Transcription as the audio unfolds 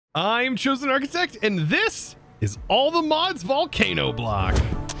I'm ChosenArchitect, and this is all the mods Volcano Block.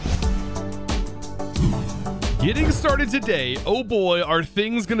 Getting started today, oh boy, are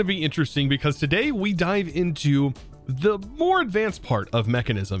things going to be interesting, because today we dive into the more advanced part of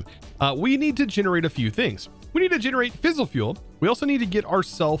Mekanism. We need to generate a few things. We need to generate fissile fuel. We also need to get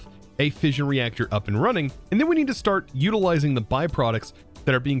ourselves a fission reactor up and running, and then we need to start utilizing the byproducts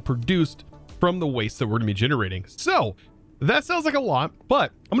that are being produced from the waste that we're going to be generating. So that sounds like a lot,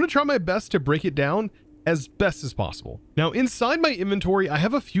 but I'm going to try my best to break it down as best as possible. Now, inside my inventory, I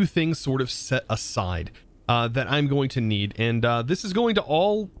have a few things sort of set aside that I'm going to need, and this is going to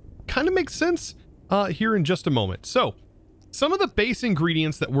all kind of make sense here in just a moment. So some of the base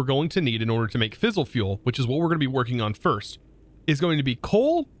ingredients that we're going to need in order to make fissile fuel, which is what we're going to be working on first, is going to be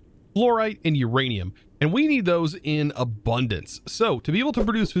coal, fluorite, and uranium. And we need those in abundance. So to be able to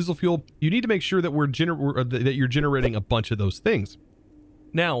produce fissile fuel, you need to make sure that that you're generating a bunch of those things.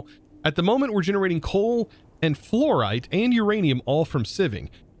 Now, at the moment, we're generating coal and fluorite and uranium all from sieving.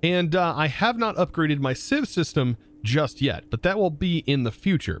 And I have not upgraded my sieve system just yet, but that will be in the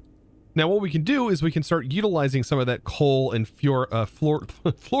future. Now, what we can do is we can start utilizing some of that coal and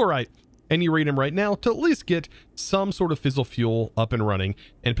fluorite and uranium right now to at least get some sort of fissile fuel up and running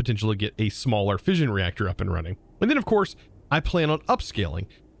and potentially get a smaller fission reactor up and running. And then, of course, I plan on upscaling.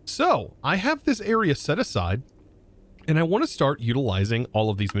 So I have this area set aside, and I want to start utilizing all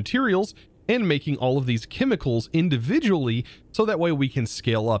of these materials and making all of these chemicals individually, so that way we can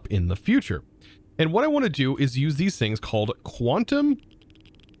scale up in the future. And what I want to do is use these things called quantum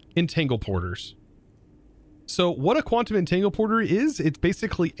entangleporters. So what a quantum entangleporter is, it's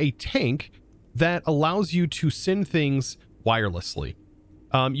basically a tank that allows you to send things wirelessly.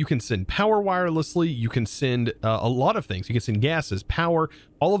 You can send power wirelessly, you can send a lot of things. You can send gases, power,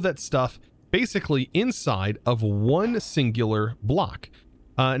 all of that stuff basically inside of one singular block.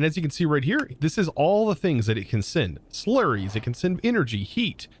 And as you can see right here, this is all the things that it can send. Slurries, it can send energy,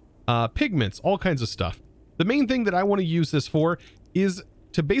 heat, pigments, all kinds of stuff. The main thing that I want to use this for is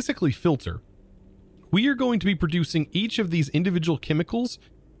to basically filter. We are going to be producing each of these individual chemicals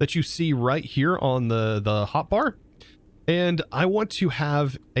that you see right here on the hotbar. And I want to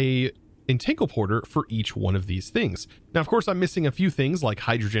have a entangleporter for each one of these things. Now, of course, I'm missing a few things like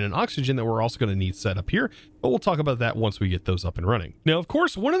hydrogen and oxygen that we're also going to need set up here, but we'll talk about that once we get those up and running. Now, of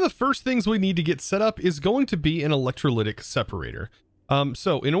course, one of the first things we need to get set up is going to be an electrolytic separator.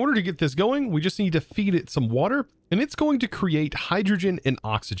 So in order to get this going, we just need to feed it some water, and it's going to create hydrogen and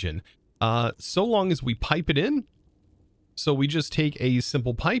oxygen. So long as we pipe it in. So we just take a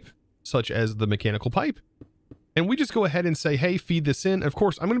simple pipe, such as the mechanical pipe, and we just go ahead and say, hey, feed this in. Of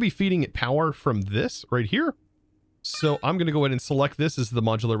course, I'm going to be feeding it power from this right here. So I'm going to go ahead and select this as the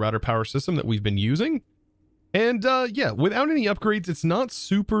modular router power system that we've been using. And yeah, without any upgrades, it's not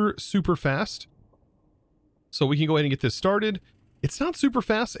super fast. So we can go ahead and get this started. It's not super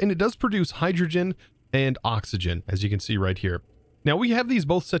fast, and it does produce hydrogen and oxygen, as you can see right here. Now, we have these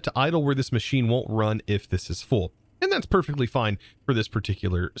both set to idle, where this machine won't run if this is full. And that's perfectly fine for this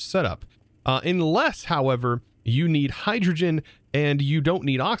particular setup. Unless, however, you need hydrogen and you don't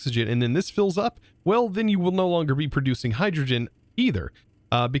need oxygen, and then this fills up, well, then you will no longer be producing hydrogen either,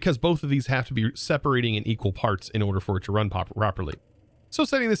 because both of these have to be separating in equal parts in order for it to run properly. So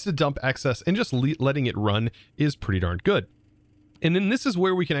setting this to dump excess and just letting it run is pretty darn good. And then this is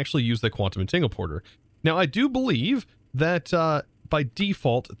where we can actually use the quantum entangleporter. Now, I do believe that by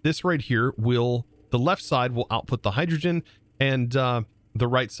default, this right here the left side will output the hydrogen, and the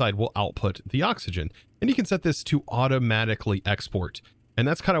right side will output the oxygen. And you can set this to automatically export. And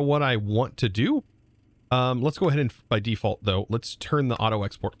that's kind of what I want to do. Let's go ahead and, by default though, let's turn the auto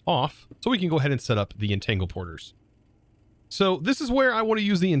export off so we can go ahead and set up the entangleporters. So this is where I want to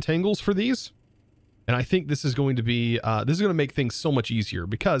use the entangles for these. And I think this is going to be, this is going to make things so much easier,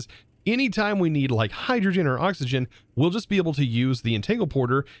 because anytime we need like hydrogen or oxygen, we'll just be able to use the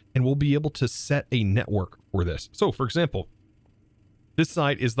entangleporter, and we'll be able to set a network for this. So for example, this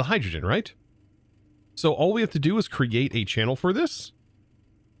side is the hydrogen, right? So all we have to do is create a channel for this.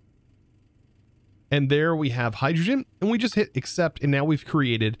 And there we have hydrogen, and we just hit accept, and now we've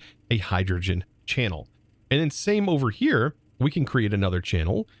created a hydrogen channel. And then same over here, we can create another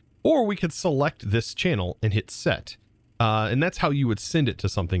channel, or we could select this channel and hit set. And that's how you would send it to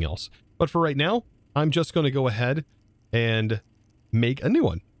something else. But for right now, I'm just going to go ahead and make a new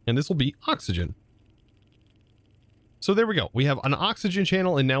one, and this will be oxygen. So there we go. We have an oxygen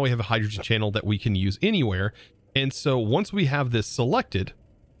channel, and now we have a hydrogen channel that we can use anywhere. And so once we have this selected,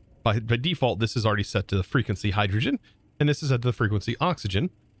 by default, this is already set to the frequency hydrogen, and this is set to the frequency oxygen.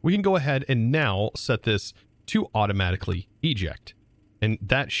 We can go ahead and now set this to automatically eject. And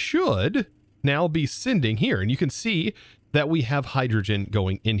that should now be sending here. And you can see that we have hydrogen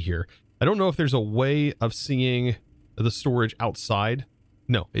going in here. I don't know if there's a way of seeing the storage outside.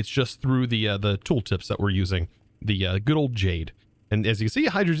 No, it's just through the tooltips that we're using, the good old Jade. And as you can see,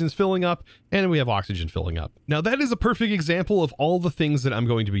 hydrogen's filling up and we have oxygen filling up. Now that is a perfect example of all the things that I'm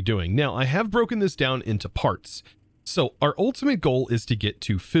going to be doing. Now I have broken this down into parts. So our ultimate goal is to get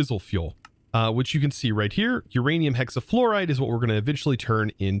to fissile fuel, which you can see right here. Uranium hexafluoride is what we're going to eventually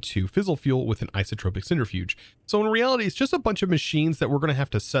turn into fissile fuel with an isotropic centrifuge. So in reality, it's just a bunch of machines that we're going to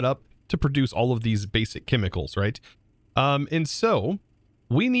have to set up to produce all of these basic chemicals, right? And so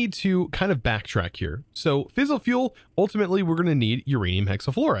we need to kind of backtrack here. So fissile fuel, ultimately, we're going to need uranium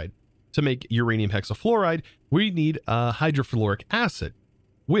hexafluoride. To make uranium hexafluoride, we need hydrofluoric acid,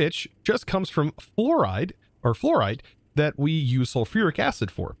 which just comes from fluoride that we use sulfuric acid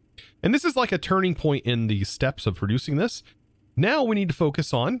for. And this is like a turning point in the steps of producing this. Now we need to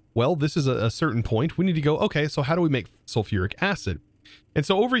focus on, well, this is a certain point. We need to go, okay, so how do we make sulfuric acid? And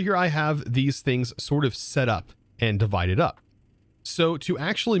so over here, I have these things sort of set up and divided up. So to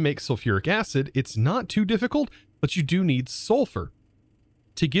actually make sulfuric acid, it's not too difficult, but you do need sulfur.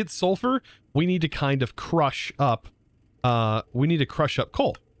 To get sulfur, we need to kind of crush up,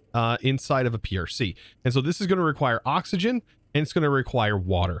 coal inside of a PRC. And so this is going to require oxygen and it's going to require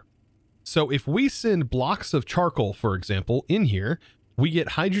water. So if we send blocks of charcoal, for example, in here, we get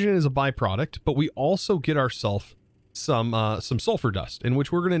hydrogen as a byproduct, but we also get ourselves some sulfur dust, in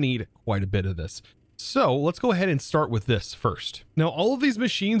which we're going to need quite a bit of this. So let's go ahead and start with this first. Now, all of these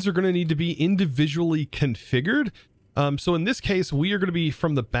machines are going to need to be individually configured. So in this case, we are going to be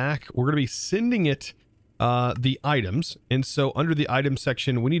from the back, we're going to be sending it the items. And so under the item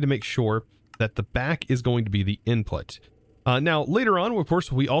section, we need to make sure that the back is going to be the input. Now, later on, of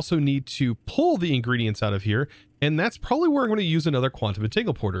course, we also need to pull the ingredients out of here. And that's probably where I'm going to use another quantum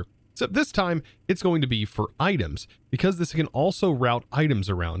entangle porter. Except this time, it's going to be for items, because this can also route items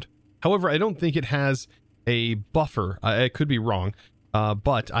around. However, I don't think it has a buffer. I could be wrong,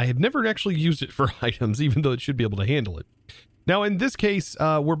 but I have never actually used it for items, even though it should be able to handle it. Now, in this case,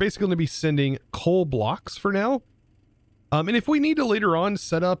 we're basically going to be sending coal blocks for now. And if we need to later on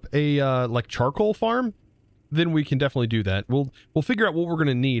set up a like charcoal farm, then we can definitely do that. We'll figure out what we're going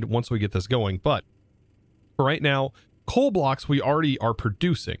to need once we get this going. But for right now, coal blocks we already are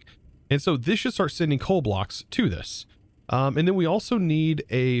producing. And so this should start sending coal blocks to this. And then we also need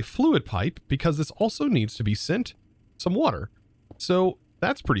a fluid pipe, because this also needs to be sent some water. So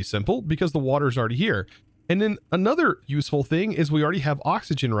that's pretty simple because the water is already here. And then another useful thing is we already have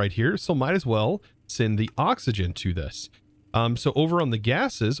oxygen right here. So might as well send the oxygen to this. So over on the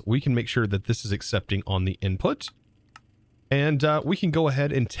gases, we can make sure that this is accepting on the input. And we can go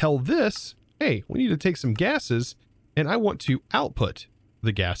ahead and tell this, hey, we need to take some gases and I want to output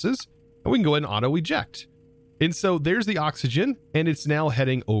the gases. And we can go ahead and auto eject. And so there's the oxygen and it's now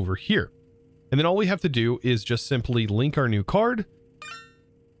heading over here. And then all we have to do is just simply link our new card.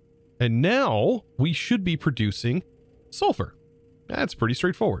 And now we should be producing sulfur. That's pretty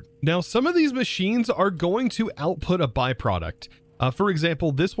straightforward. Now, some of these machines are going to output a byproduct. For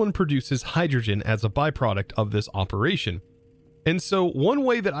example, this one produces hydrogen as a byproduct of this operation. And so one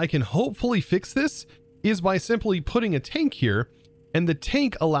way that I can hopefully fix this is by simply putting a tank here, and the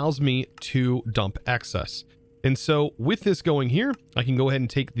tank allows me to dump excess. And so with this going here, I can go ahead and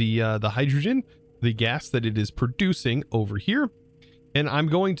take the hydrogen, the gas that it is producing over here, and I'm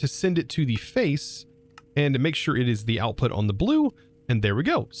going to send it to the face and make sure it is the output on the blue. And there we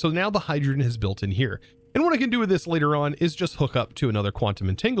go. So now the hydrogen is built in here. And what I can do with this later on is just hook up to another quantum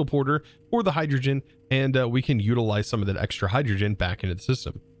entangle porter for the hydrogen, and we can utilize some of that extra hydrogen back into the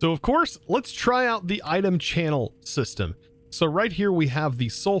system. So of course, let's try out the item channel system. So right here we have the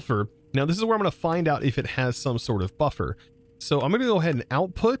sulfur. Now this is where I'm going to find out if it has some sort of buffer. So I'm going to go ahead and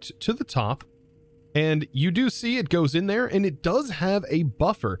output to the top. And you do see it goes in there and it does have a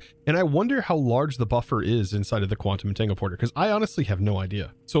buffer. And I wonder how large the buffer is inside of the quantum entangle porter, because I honestly have no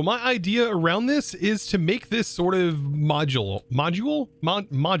idea. So my idea around this is to make this sort of modular.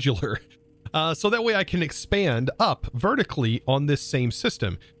 So that way I can expand up vertically on this same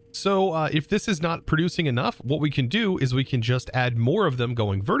system. So if this is not producing enough, what we can do is we can just add more of them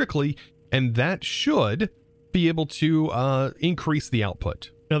going vertically, and that should be able to increase the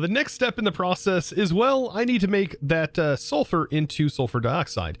output. Now, the next step in the process is, well, I need to make that sulfur into sulfur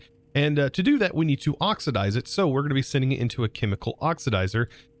dioxide. And to do that, we need to oxidize it. So we're going to be sending it into a chemical oxidizer.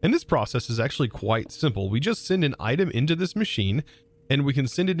 And this process is actually quite simple. We just send an item into this machine and we can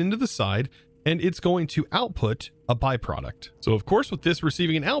send it into the side, and it's going to output a byproduct. So of course, with this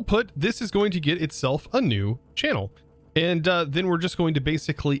receiving an output, this is going to get itself a new channel. And then we're just going to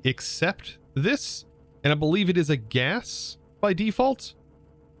basically accept this. And I believe it is a gas by default.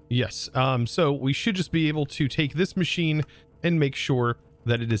 Yes. So we should just be able to take this machine and make sure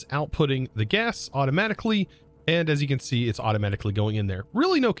that it is outputting the gas automatically. And as you can see, it's automatically going in there.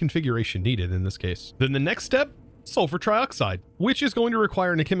 Really no configuration needed in this case. Then the next step, sulfur trioxide, which is going to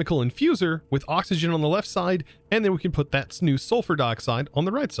require a chemical infuser with oxygen on the left side, and then we can put that new sulfur dioxide on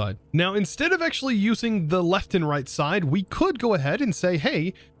the right side. Now, instead of actually using the left and right side, we could go ahead and say,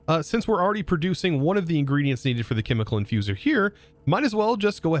 hey, since we're already producing one of the ingredients needed for the chemical infuser here, might as well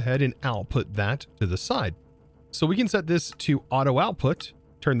just go ahead and output that to the side. So we can set this to auto output,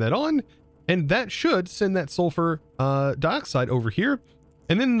 turn that on, and that should send that sulfur dioxide over here.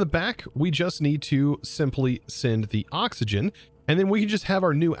 And then in the back, we just need to simply send the oxygen, and then we can just have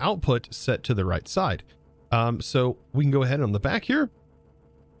our new output set to the right side. So we can go ahead on the back here,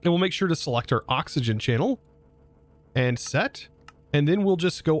 and we'll make sure to select our oxygen channel and set. And then we'll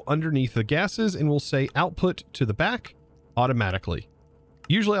just go underneath the gases and we'll say output to the back automatically.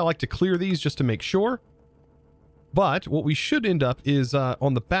 Usually I like to clear these just to make sure. But what we should end up is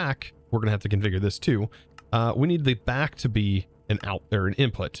on the back, we're going to have to configure this too. We need the back to be an out or an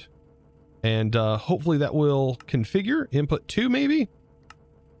input. And hopefully that will configure input 2 maybe.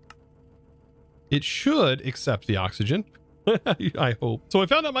 It should accept the oxygen. I hope. So I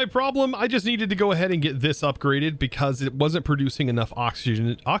found out my problem. I just needed to go ahead and get this upgraded because it wasn't producing enough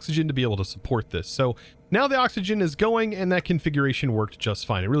oxygen to be able to support this. So now the oxygen is going and that configuration worked just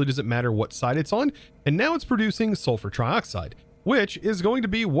fine. It really doesn't matter what side it's on. And now it's producing sulfur trioxide, which is going to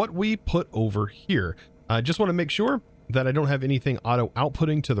be what we put over here. I just want to make sure that I don't have anything auto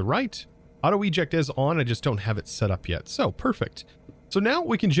outputting to the right. Auto eject is on. I just don't have it set up yet. So perfect. So now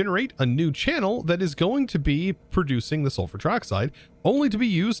we can generate a new channel that is going to be producing the sulfur trioxide, only to be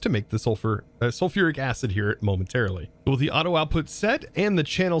used to make the sulfuric acid here momentarily. With the auto output set and the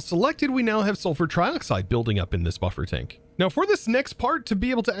channel selected, we now have sulfur trioxide building up in this buffer tank. Now for this next part, to be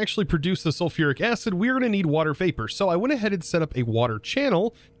able to actually produce the sulfuric acid, we're going to need water vapor. So I went ahead and set up a water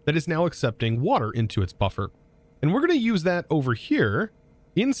channel that is now accepting water into its buffer. And we're going to use that over here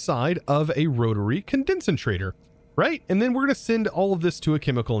inside of a rotary condensator. Right? And then we're going to send all of this to a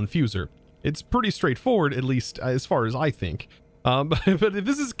chemical infuser. It's pretty straightforward, at least as far as I think. But if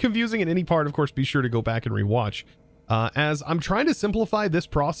this is confusing in any part, of course, be sure to go back and rewatch. As I'm trying to simplify this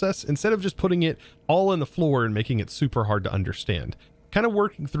process instead of just putting it all in the floor and making it super hard to understand. Kind of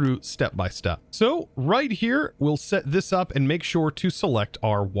working through step by step. So right here, we'll set this up and make sure to select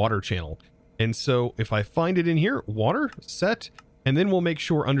our water channel. And so if I find it in here, water, set, and then we'll make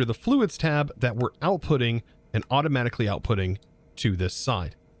sure under the fluids tab that we're outputting and automatically outputting to this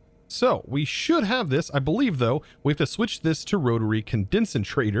side. So we should have this. I believe though, we have to switch this to rotary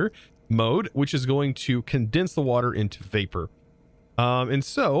condensator mode, which is going to condense the water into vapor. And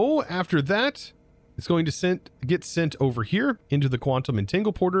so after that, it's going to get sent over here into the quantum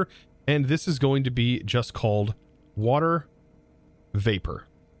entangle porter. And this is going to be just called water vapor.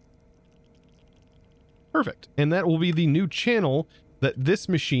 Perfect. And that will be the new channel that this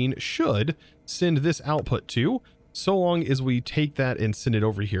machine should send this output to, so long as we take that and send it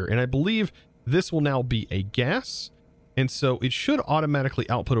over here. And I believe this will now be a gas, and so it should automatically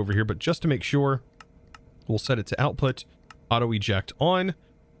output over here, but just to make sure, we'll set it to output, auto eject on,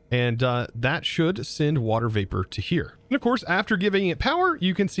 and that should send water vapor to here. And of course, after giving it power,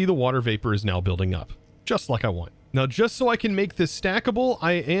 you can see the water vapor is now building up, just like I want. Now, just so I can make this stackable,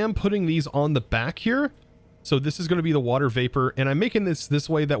 I am putting these on the back here. So this is going to be the water vapor, and I'm making this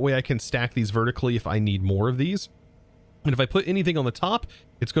way, that way I can stack these vertically if I need more of these. And if I put anything on the top,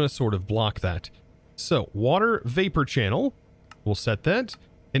 it's going to sort of block that. So water vapor channel, we'll set that,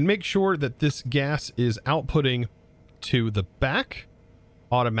 and make sure that this gas is outputting to the back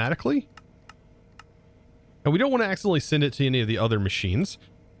automatically. And we don't want to accidentally send it to any of the other machines,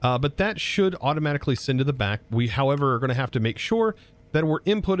 but that should automatically send to the back. We, however, are going to have to make sure that we're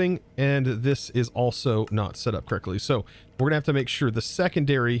inputting, and this is also not set up correctly. So we're gonna have to make sure the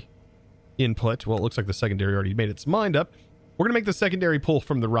secondary input, well, it looks like the secondary already made its mind up. We're gonna make the secondary pull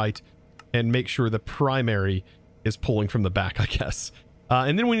from the right and make sure the primary is pulling from the back, I guess.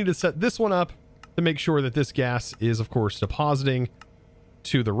 And then we need to set this one up to make sure that this gas is, of course, depositing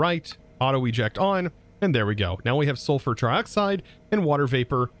to the right, auto eject on, and there we go. Now we have sulfur trioxide and water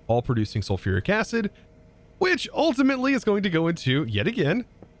vapor all producing sulfuric acid, which ultimately is going to go into, yet again,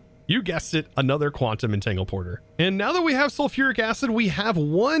 you guessed it, another quantum entangle porter. And now that we have sulfuric acid, we have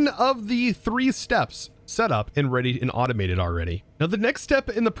one of the 3 steps set up and ready and automated already. Now the next step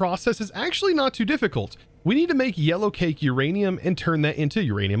in the process is actually not too difficult. we need to make yellow cake uranium and turn that into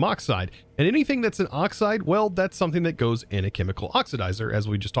uranium oxide. And anything that's an oxide, well, that's something that goes in a chemical oxidizer, as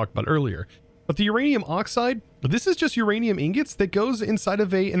we just talked about earlier. But the uranium oxide, this is just uranium ingots that goes inside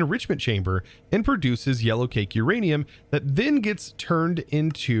of an enrichment chamber and produces yellow cake uranium that then gets turned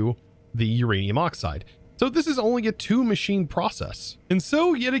into the uranium oxide. So this is only a 2-machine process. And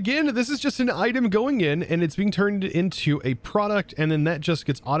so yet again, this is just an item going in and it's being turned into a product, and then that just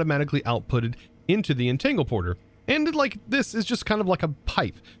gets automatically outputted into the entangle porter. And like this is just kind of like a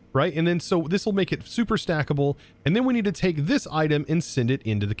pipe, right? And then so this will make it super stackable, and then we need to take this item and send it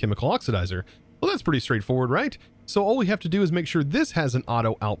into the chemical oxidizer. Well, that's pretty straightforward, right? So all we have to do is make sure this has an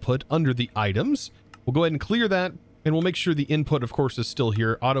auto output under the items. We'll go ahead and clear that, and we'll make sure the input, of course, is still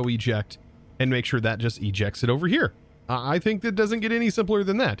here, auto eject, and make sure that just ejects it over here. I think that doesn't get any simpler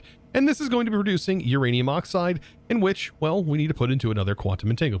than that. And this is going to be producing uranium oxide, in which, well, we need to put into another quantum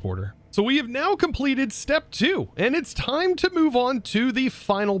entangle porter. So we have now completed step 2, and it's time to move on to the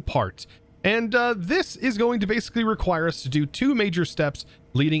final part. And this is going to basically require us to do 2 major steps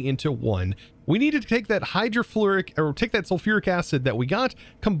leading into 1. We need to take that sulfuric acid that we got,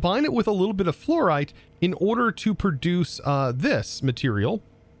 combine it with a little bit of fluorite in order to produce this material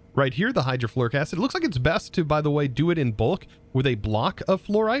right here, the hydrofluoric acid. It looks like it's best to, by the way, do it in bulk with a block of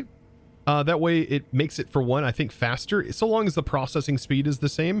fluorite. That way it makes it, for one, I think, faster, so long as the processing speed is the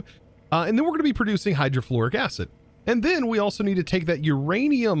same. And then we're going to be producing hydrofluoric acid. And then we also need to take that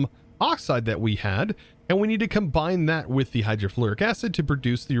uranium oxide that we had, and we need to combine that with the hydrofluoric acid to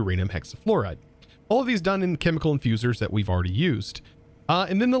produce the uranium hexafluoride. All of these done in chemical infusers that we've already used.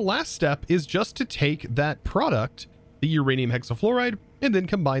 And then the last step is just to take that product, the uranium hexafluoride, and then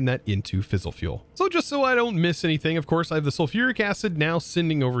combine that into fissile fuel. So just so I don't miss anything, of course, I have the sulfuric acid now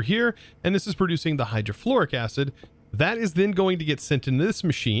sending over here, and this is producing the hydrofluoric acid. That is then going to get sent into this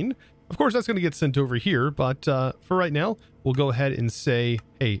machine. Of course, that's going to get sent over here, but for right now, we'll go ahead and say,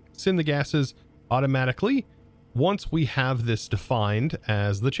 hey, send the gases automatically once we have this defined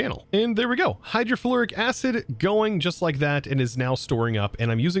as the channel. And there we go. Hydrofluoric acid going just like that and is now storing up,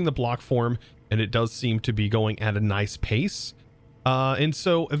 and I'm using the block form, and it does seem to be going at a nice pace. And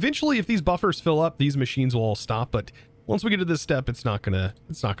so eventually, if these buffers fill up, these machines will all stop. But once we get to this step, it's not gonna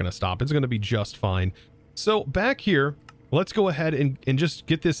stop. It's gonna be just fine. So back here, let's go ahead and just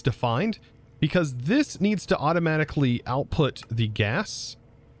get this defined, because this needs to automatically output the gas.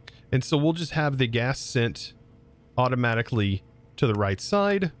 And so we'll just have the gas sent automatically to the right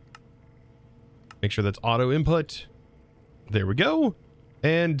side. Make sure that's auto input. There we go.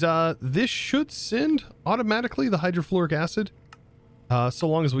 And this should send automatically the hydrofluoric acid. So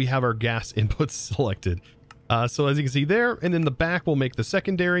long as we have our gas inputs selected. So as you can see there, and then the back will make the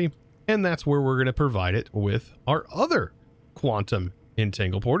secondary, and that's where we're going to provide it with our other quantum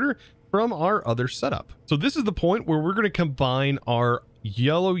entangle porter from our other setup. So this is the point where we're going to combine our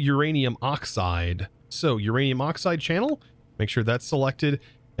yellow uranium oxide. So uranium oxide channel, make sure that's selected.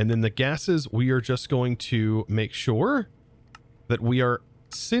 And then the gases, we are just going to make sure that we are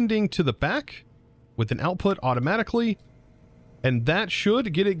sending to the back with an output automatically. And that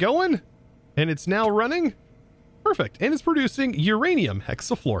should get it going. And it's now running. Perfect. And it's producing uranium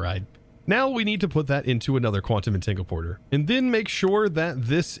hexafluoride. Now we need to put that into another quantum entangle porter. And then make sure that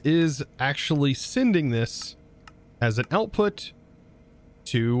this is actually sending this as an output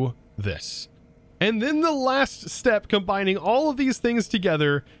to this. And then the last step, combining all of these things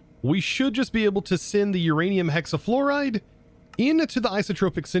together, we should just be able to send the uranium hexafluoride into the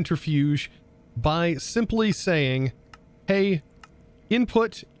isotropic centrifuge by simply saying, hey,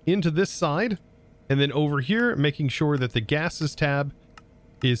 input into this side, and then over here, making sure that the gases tab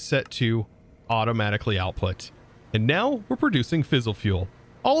is set to automatically output. And now we're producing fissile fuel.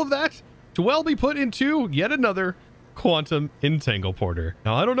 All of that to well be put into yet another quantum entangle porter.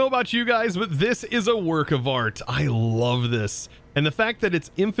 Now, I don't know about you guys, but this is a work of art. I love this. And the fact that it's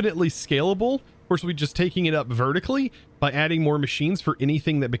infinitely scalable, of course, we just taking it up vertically by adding more machines for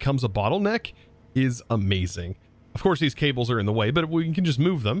anything that becomes a bottleneck, is amazing. Of course, these cables are in the way, but we can just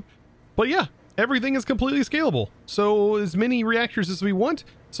move them. But yeah, everything is completely scalable. So as many reactors as we want,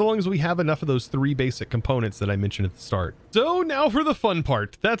 so long as we have enough of those 3 basic components that I mentioned at the start. So now for the fun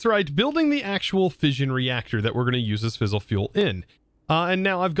part. That's right, building the actual fission reactor that we're going to use this fissile fuel in. And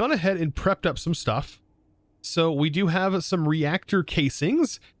now I've gone ahead and prepped up some stuff. So we do have some reactor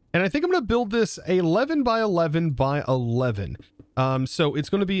casings, and I think I'm going to build this 11 by 11 by 11. So it's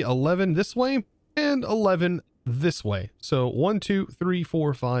going to be 11 this way and 11 this way. So 1, 2, 3,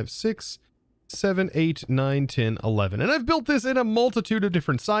 4, 5, 6, 7, 8, 9, 10, 11. And I've built this in a multitude of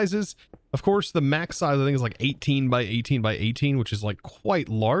different sizes. Of course, the max size I think is like 18 by 18 by 18, which is like quite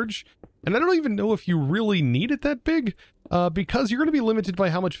large. And I don't even know if you really need it that big, because you're going to be limited by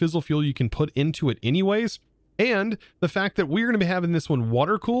how much fissile fuel you can put into it anyways. And the fact that we're going to be having this one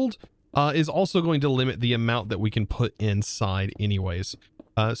water cooled is also going to limit the amount that we can put inside anyways.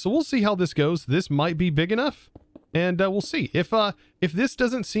 So we'll see how this goes. This might be big enough, and we'll see. If this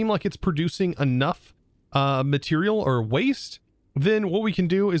doesn't seem like it's producing enough material or waste, then what we can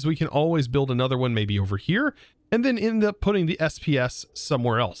do is we can always build another one maybe over here, and then end up putting the SPS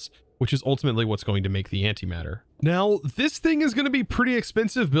somewhere else, which is ultimately what's going to make the antimatter. Now, this thing is going to be pretty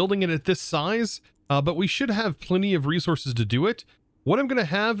expensive building it at this size, but we should have plenty of resources to do it. What I'm going to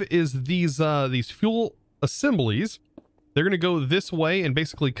have is these fuel assemblies. They're going to go this way and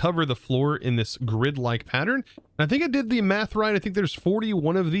basically cover the floor in this grid-like pattern. And I think I did the math right. I think there's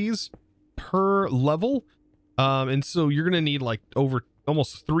 41 of these per level. And so you're going to need like over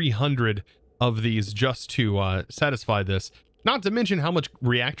almost 300 of these just to satisfy this. Not to mention how much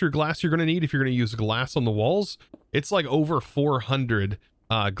reactor glass you're going to need if you're going to use glass on the walls. It's like over 400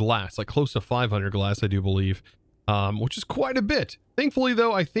 glass, like close to 500 glass, I do believe, which is quite a bit. Thankfully,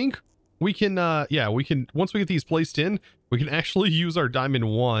 though, I think we can, we can, once we get these placed in, we can actually use our diamond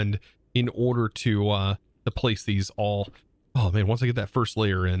wand in order to place these all. Oh man, once I get that first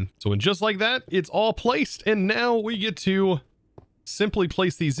layer in. So, and just like that, it's all placed. And now we get to simply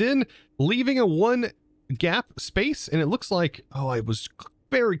place these in, leaving a one gap space. And it looks like, oh, I was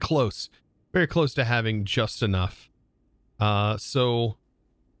very close to having just enough. So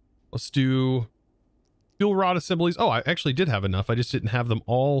let's do fuel rod assemblies. Oh, I actually did have enough. I just didn't have them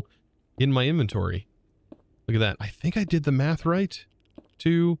all in my inventory. Look at that. I think I did the math right.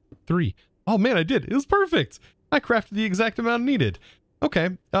 2, 3. Oh man, I did. It was perfect. I crafted the exact amount needed.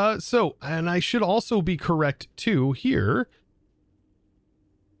 Okay. So, and I should also be correct too here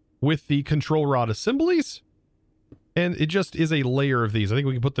with the control rod assemblies. And it just is a layer of these. I think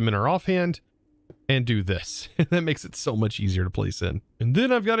we can put them in our offhand and do this. That makes it so much easier to place in. And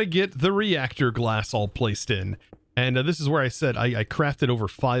then I've got to get the reactor glass all placed in. And this is where I said I crafted over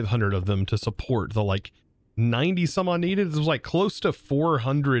 500 of them to support the like 90 some odd needed. It was like close to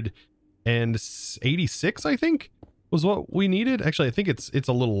 486, I think, was what we needed. Actually, I think it's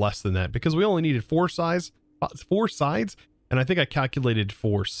a little less than that because we only needed 4 sides, and I think I calculated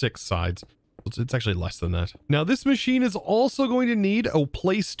for 6 sides. It's actually less than that. Now, this machine is also going to need a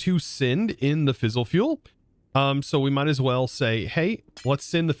place to send in the fissile fuel. So we might as well say, hey, let's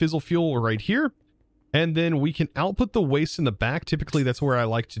send the fissile fuel right here. And then we can output the waste in the back. Typically, that's where I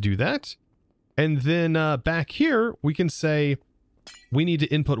like to do that. And then back here, we can say we need to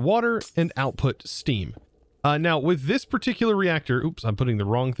input water and output steam. Now, with this particular reactor, oops, I'm putting the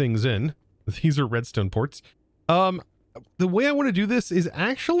wrong things in. These are redstone ports. The way I want to do this is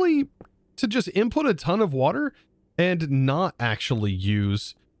actually to just input a ton of water and not actually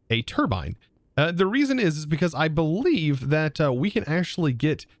use a turbine. The reason is because I believe that we can actually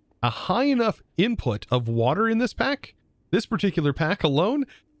get a high enough input of water in this pack, this particular pack alone,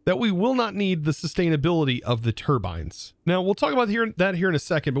 that we will not need the sustainability of the turbines. Now, we'll talk about that here in a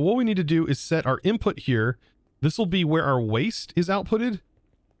second, but what we need to do is set our input here. This will be where our waste is outputted,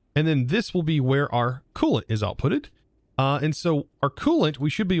 and then this will be where our coolant is outputted. And so our coolant,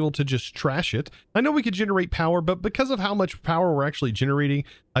 we should be able to just trash it. I know we could generate power, but because of how much power we're actually generating,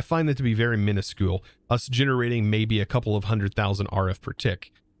 I find that to be very minuscule, us generating maybe a couple of 100,000 RF per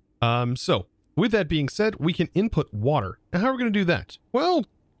tick. So with that being said, we can input water. Now, how are we going to do that? Well,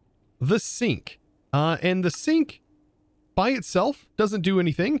 the sink. And the sink by itself doesn't do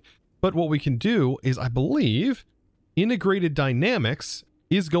anything, but what we can do is, I believe, integrated dynamics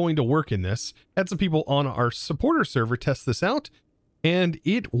is going to work in this. Had some people on our supporter server test this out, and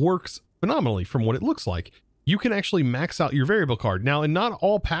it works phenomenally from what it looks like. You can actually max out your variable card. Now, in not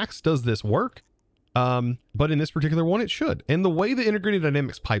all packs does this work, but in this particular one, it should. And the way the integrated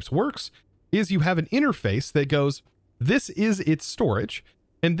dynamics pipes works is you have an interface that goes, this is its storage,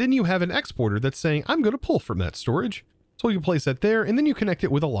 and then you have an exporter that's saying, I'm going to pull from that storage. So you can place that there, and then you connect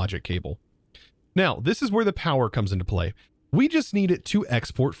it with a logic cable. Now, this is where the power comes into play. We just need it to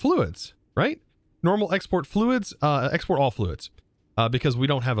export fluids, right? Normal export fluids, export all fluids, because we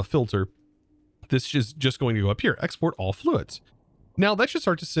don't have a filter. This is just going to go up here, export all fluids. Now that should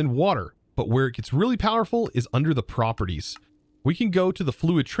start to send water, but where it gets really powerful is under the properties. We can go to the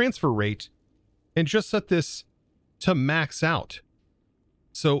fluid transfer rate and just set this to max out.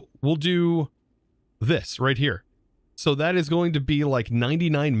 So we'll do this right here. So that is going to be like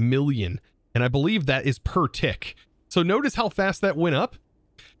 99 million. And I believe that is per tick. So notice how fast that went up.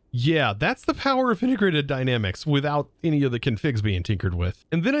 Yeah, that's the power of integrated dynamics without any of the configs being tinkered with.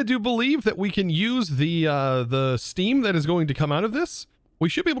 And then I do believe that we can use the steam that is going to come out of this we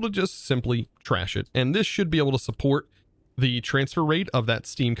should be able to just simply trash it. And this should be able to support the transfer rate of that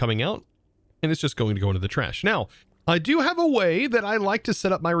steam coming out. And it's just going to go into the trash. Now, I do have a way that I like to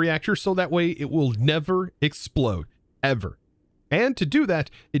set up my reactor so that way it will never explode, ever. And to do that,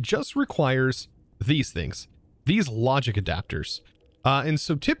 it just requires these things, these logic adapters. And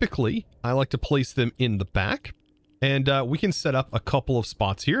so typically, I like to place them in the back. And we can set up a couple of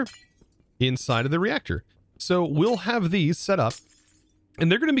spots here inside of the reactor. So we'll have these set up,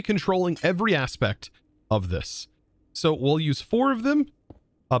 and they're going to be controlling every aspect of this. So we'll use 4 of them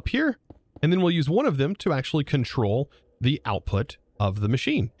up here, and then we'll use 1 of them to actually control the output of the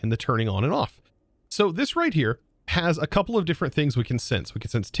machine and the turning on and off. So this right here has a couple of different things we can sense. We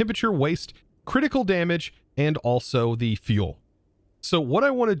can sense temperature, waste, critical damage, and also the fuel. So what I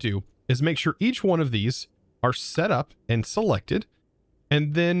want to do is make sure each one of these are set up and selected,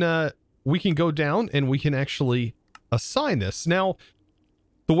 and then we can go down and we can actually assign this. Now,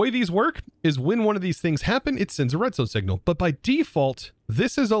 the way these work is when one of these things happen, it sends a redstone signal. But by default,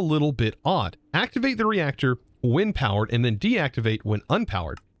 this is a little bit odd. Activate the reactor when powered and then deactivate when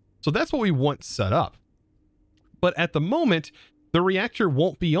unpowered. So that's what we want set up. But at the moment, the reactor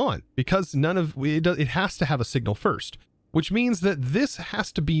won't be on because it has to have a signal first, which means that this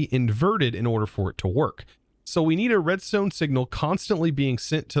has to be inverted in order for it to work. So we need a redstone signal constantly being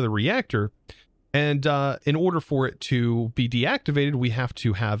sent to the reactor. And in order for it to be deactivated, we have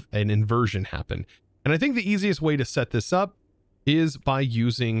to have an inversion happen. And I think the easiest way to set this up is by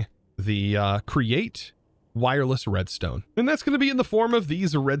using the create wireless redstone. And that's going to be in the form of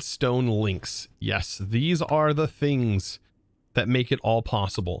these redstone links. Yes, these are the things that make it all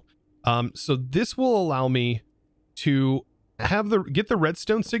possible. So this will allow me to get the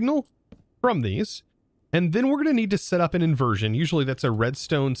redstone signal from these. And then we're going to need to set up an inversion. Usually that's a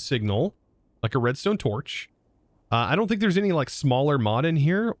redstone signal, like a redstone torch. I don't think there's any like smaller mod in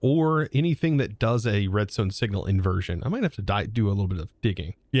here or anything that does a redstone signal inversion. I might have to do a little bit of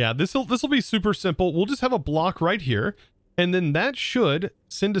digging. Yeah, this will be super simple. We'll just have a block right here, and then that should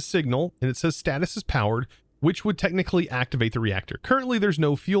send a signal, and it says status is powered, which would technically activate the reactor. Currently, there's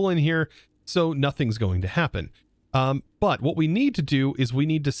no fuel in here, so nothing's going to happen. But what we need to do is we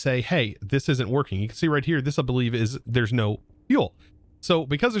need to say, hey, this isn't working. You can see right here, this I believe is there's no fuel. So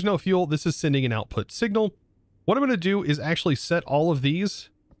because there's no fuel, this is sending an output signal. What I'm going to do is actually set all of these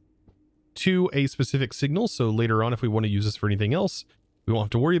to a specific signal. So later on, if we want to use this for anything else, we won't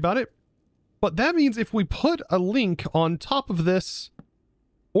have to worry about it. But that means if we put a link on top of this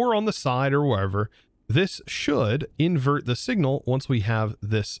or on the side or wherever, this should invert the signal once we have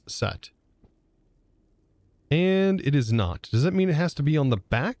this set. And it is not. Does that mean it has to be on the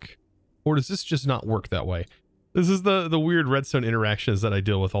back? Or does this just not work that way? This is the weird redstone interactions that I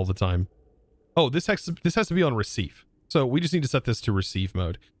deal with all the time. Oh, this has to be on receive. So we just need to set this to receive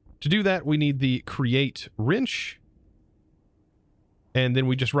mode. To do that, we need the create wrench. And then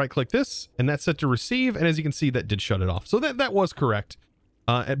we just right click this and that's set to receive. And as you can see, that did shut it off. So that was correct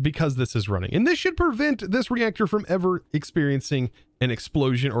because this is running. And this should prevent this reactor from ever experiencing an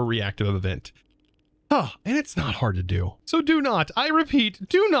explosion or reactive event. Oh, and it's not hard to do. So do not, I repeat,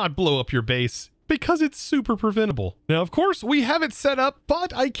 do not blow up your base, because it's super preventable. Now, of course, we have it set up,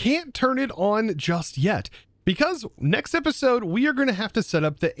 but I can't turn it on just yet because next episode, we are going to have to set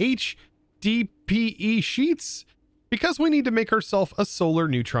up the HDPE sheets because we need to make ourselves a solar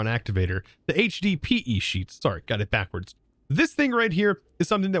neutron activator. The HDPE sheets, sorry, got it backwards. This thing right here is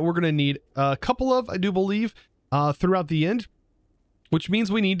something that we're going to need a couple of, I do believe, throughout the end, which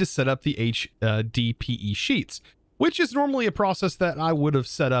means we need to set up the HDPE sheets, which is normally a process that I would have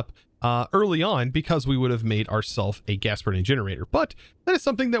set up early on because we would have made ourselves a gas burning generator. But that is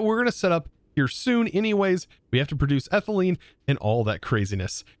something that we're going to set up here soon anyways. We have to produce ethylene and all that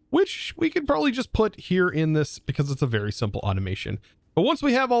craziness, which we could probably just put here in this because it's a very simple automation. But once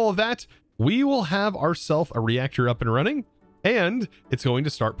we have all of that, we will have ourselves a reactor up and running, and it's going to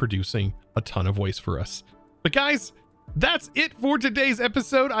start producing a ton of waste for us. But guys, that's it for today's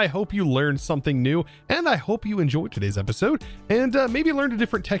episode. I hope you learned something new, and I hope you enjoyed today's episode and maybe learned a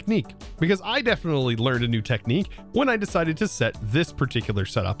different technique, because I definitely learned a new technique when I decided to set this particular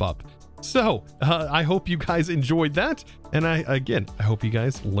setup up. So I hope you guys enjoyed that, and I hope you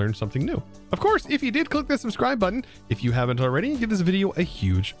guys learned something new. Of course, if you did, click the subscribe button if you haven't already, and give this video a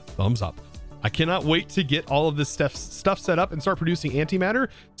huge thumbs up. I cannot wait to get all of this stuff set up and start producing antimatter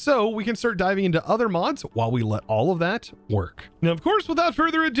so we can start diving into other mods while we let all of that work. Now, of course, without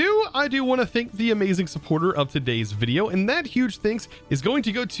further ado, I do want to thank the amazing supporter of today's video, and that huge thanks is going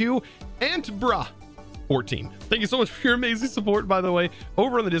to go to AntBra14. Thank you so much for your amazing support, by the way,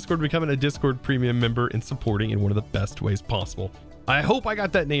 over on the Discord, becoming a Discord premium member and supporting in one of the best ways possible. I hope I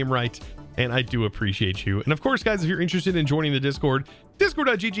got that name right, and I do appreciate you. And of course, guys, if you're interested in joining the Discord,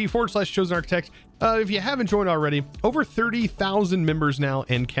 discord.gg/ChosenArchitect. If you haven't joined already, over 30,000 members now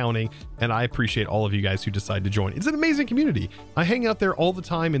and counting, and I appreciate all of you guys who decide to join. It's an amazing community. I hang out there all the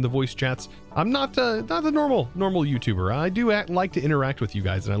time in the voice chats. I'm not the normal YouTuber. I do like to interact with you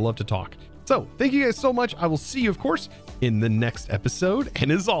guys, and I love to talk. So thank you guys so much. I will see you, of course, in the next episode.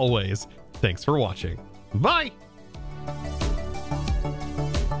 And as always, thanks for watching. Bye.